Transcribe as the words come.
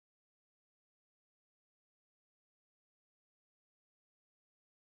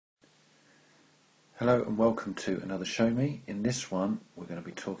Hello and welcome to another Show Me. In this one we're going to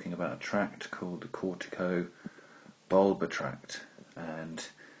be talking about a tract called the Corticobulbar Tract, and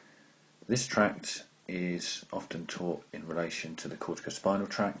this tract is often taught in relation to the corticospinal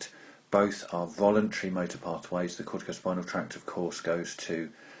tract. Both are voluntary motor pathways. The corticospinal tract of course goes to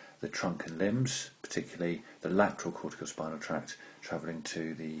the trunk and limbs, particularly the lateral corticospinal tract travelling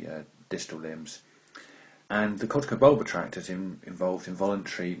to the distal limbs. And the corticobulbar tract is involved in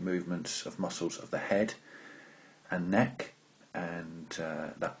voluntary movements of muscles of the head and neck, and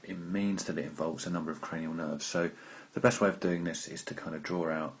that it means that it involves a number of cranial nerves. So the best way of doing this is to kind of draw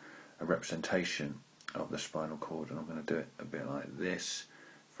out a representation of the spinal cord, and I'm going to do it a bit like this,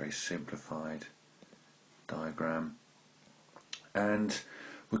 very simplified diagram. And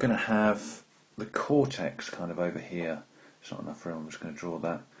we're going to have the cortex kind of over here. It's not enough room, I'm just going to draw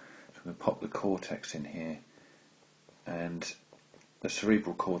that. I'm going to pop the cortex in here and the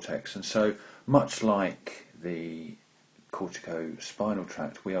cerebral cortex, and so much like the corticospinal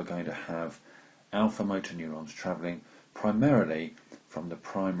tract, we are going to have alpha motor neurons travelling primarily from the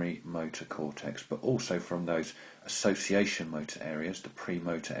primary motor cortex, but also from those association motor areas, the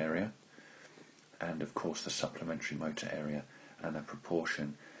premotor area, and of course the supplementary motor area, and a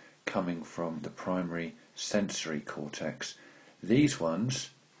proportion coming from the primary sensory cortex. These ones,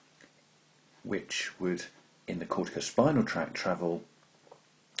 which would in the corticospinal tract travel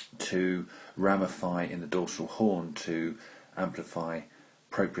to ramify in the dorsal horn to amplify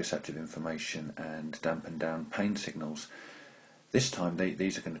proprioceptive information and dampen down pain signals. This time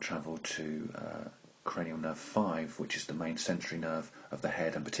these are going to travel to cranial nerve 5, which is the main sensory nerve of the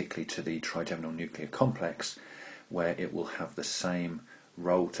head, and particularly to the trigeminal nuclear complex, where it will have the same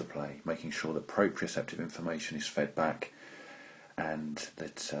role to play, making sure that proprioceptive information is fed back and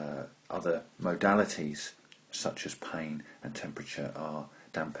that other modalities such as pain and temperature are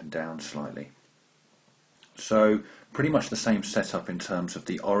dampened down slightly. So pretty much the same setup in terms of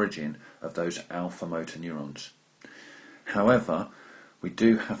the origin of those alpha motor neurons. However, we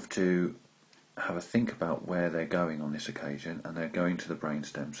do have to have a think about where they're going on this occasion, and they're going to the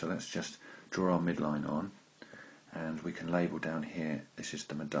brainstem. So let's just draw our midline on, and we can label down here, this is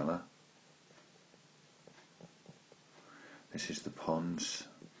the medulla, this is the pons,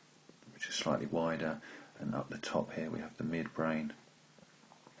 which is slightly wider, and up the top here we have the midbrain.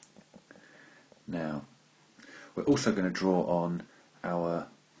 Now, we're also going to draw on our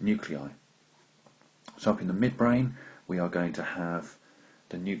nuclei. So up in the midbrain we are going to have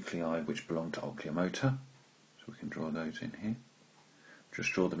the nuclei which belong to oculomotor, so we can draw those in here.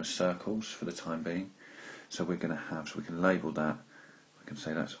 Just draw them as circles for the time being. So we're going to have, so we can label that, we can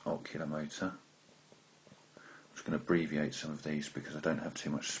say that's oculomotor. I'm just going to abbreviate some of these because I don't have too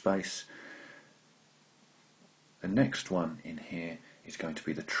much space. The next one in here is going to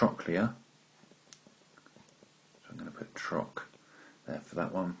be the trochlea. So I'm going to put troch there for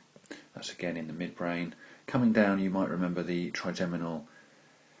that one. That's again in the midbrain. Coming down, you might remember the trigeminal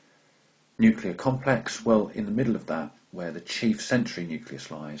nuclear complex. Well, in the middle of that, where the chief sensory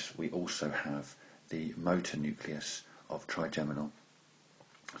nucleus lies, we also have the motor nucleus of trigeminal.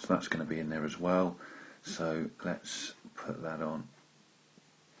 So that's going to be in there as well. So let's put that on.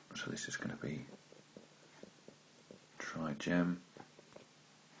 So this is going to be trigem.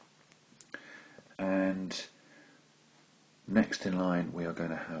 And next in line we are going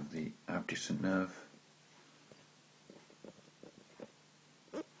to have the abducent nerve.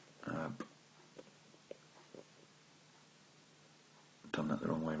 Done that the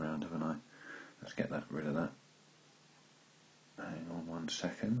wrong way round, haven't I? Let's get rid of that. Hang on 1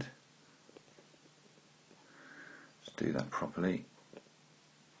 second. Let's do that properly.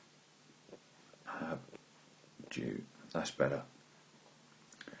 That's better.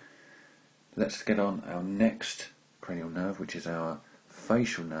 Let's get on our next cranial nerve, which is our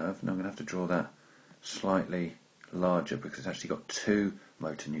facial nerve. Now I'm going to have to draw that slightly larger because it's actually got 2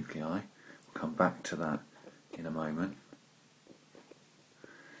 motor nuclei. We'll come back to that in a moment.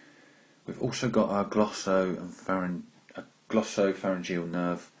 We've also got our glossopharyngeal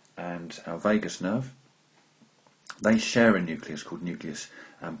nerve and our vagus nerve. They share a nucleus called nucleus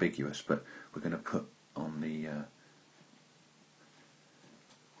ambiguous, but we're going to put on the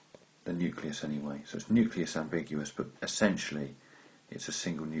nucleus anyway. So it's nucleus ambiguous, but essentially it's a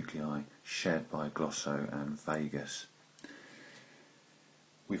single nuclei shared by glosso and vagus.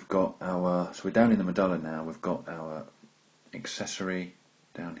 We've got our, so we're down in the medulla now, we've got our accessory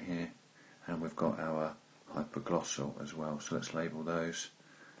down here, and we've got our hypoglossal as well. So let's label those.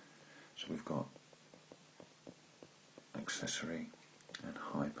 So we've got accessory and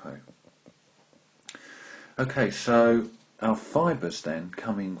hypo. Okay, so our fibres then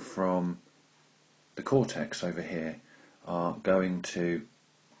coming from the the cortex over here are going to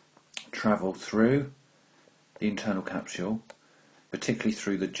travel through the internal capsule, particularly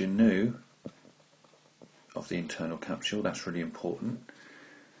through the genu of the internal capsule. That's really important.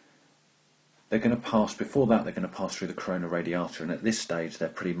 They're going to pass, before that they're going to pass through the corona radiata, and at this stage they're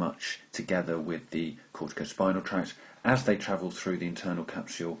pretty much together with the corticospinal tract. As they travel through the internal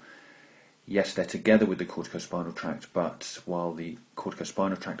capsule, yes, they're together with the corticospinal tract, but while the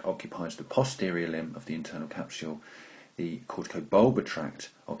corticospinal tract occupies the posterior limb of the internal capsule, the corticobulbar tract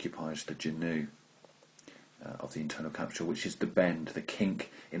occupies the genu of the internal capsule, which is the bend, the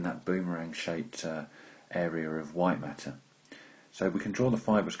kink in that boomerang-shaped area of white matter. So we can draw the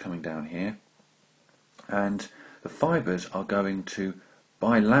fibres coming down here, and the fibres are going to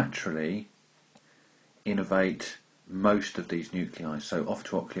bilaterally innervate most of these nuclei. So off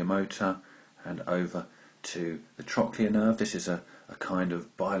to oculomotor and over to the trochlear nerve. This is a kind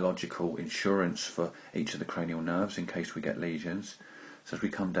of biological insurance for each of the cranial nerves in case we get lesions. So as we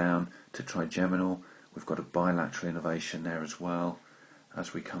come down to trigeminal, we've got a bilateral innervation there as well.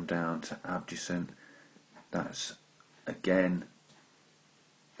 As we come down to abducent, that's again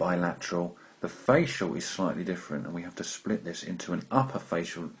bilateral. The facial is slightly different, and we have to split this into an upper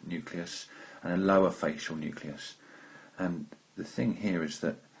facial nucleus and a lower facial nucleus. And the thing here is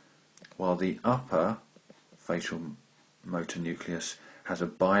that while the upper facial motor nucleus has a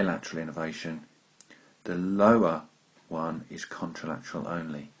bilateral innervation, the lower one is contralateral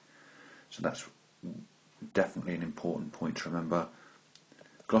only. So that's definitely an important point to remember.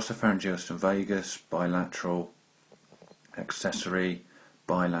 Glossopharyngeal and vagus, bilateral, accessory,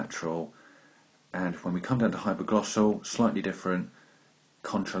 bilateral, and when we come down to hypoglossal, slightly different,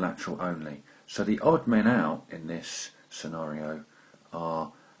 contralateral only. So the odd men out in this scenario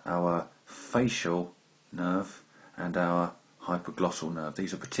are our facial nerve and our hypoglossal nerve.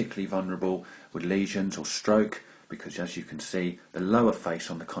 These are particularly vulnerable with lesions or stroke because, as you can see, the lower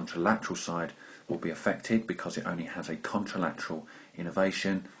face on the contralateral side will be affected because it only has a contralateral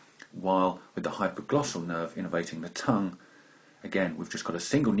innervation, while with the hypoglossal nerve innervating the tongue, again, we've just got a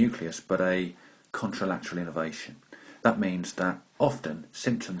single nucleus but a contralateral innervation. That means that often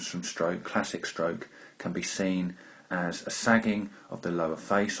symptoms from stroke, classic stroke, can be seen as a sagging of the lower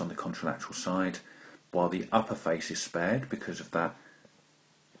face on the contralateral side, while the upper face is spared because of that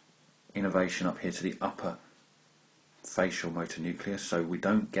innervation up here to the upper facial motor nucleus. So we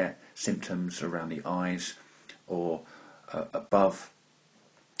don't get symptoms around the eyes or above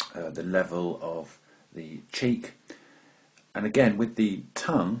the level of the cheek. And again, with the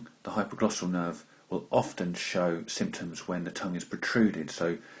tongue, the hypoglossal nerve will often show symptoms when the tongue is protruded.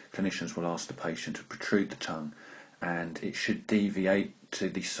 So clinicians will ask the patient to protrude the tongue, and it should deviate to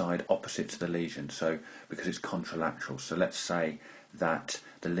the side opposite to the lesion, so because it's contralateral. So let's say that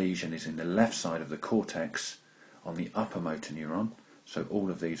the lesion is in the left side of the cortex on the upper motor neuron. So all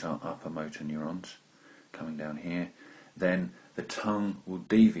of these are upper motor neurons coming down here. Then the tongue will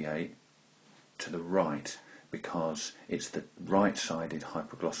deviate to the right, because it's the right-sided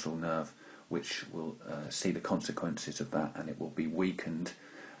hypoglossal nerve which will see the consequences of that, and it will be weakened,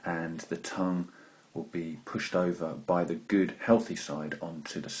 and the tongue will be pushed over by the good, healthy side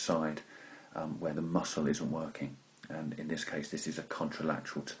onto the side where the muscle isn't working. And in this case, this is a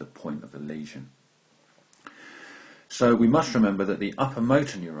contralateral to the point of the lesion. So we must remember that the upper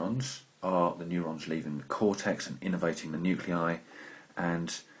motor neurons are the neurons leaving the cortex and innervating the nuclei,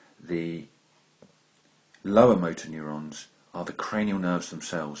 and the lower motor neurons are the cranial nerves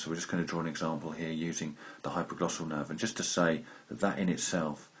themselves. So we're just going to draw an example here using the hypoglossal nerve, and just to say that that in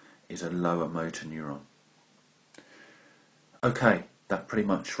itself is a lower motor neuron. Okay, that pretty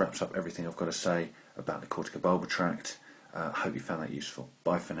much wraps up everything I've got to say about the corticobulbar tract. I hope you found that useful.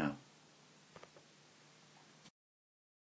 Bye for now.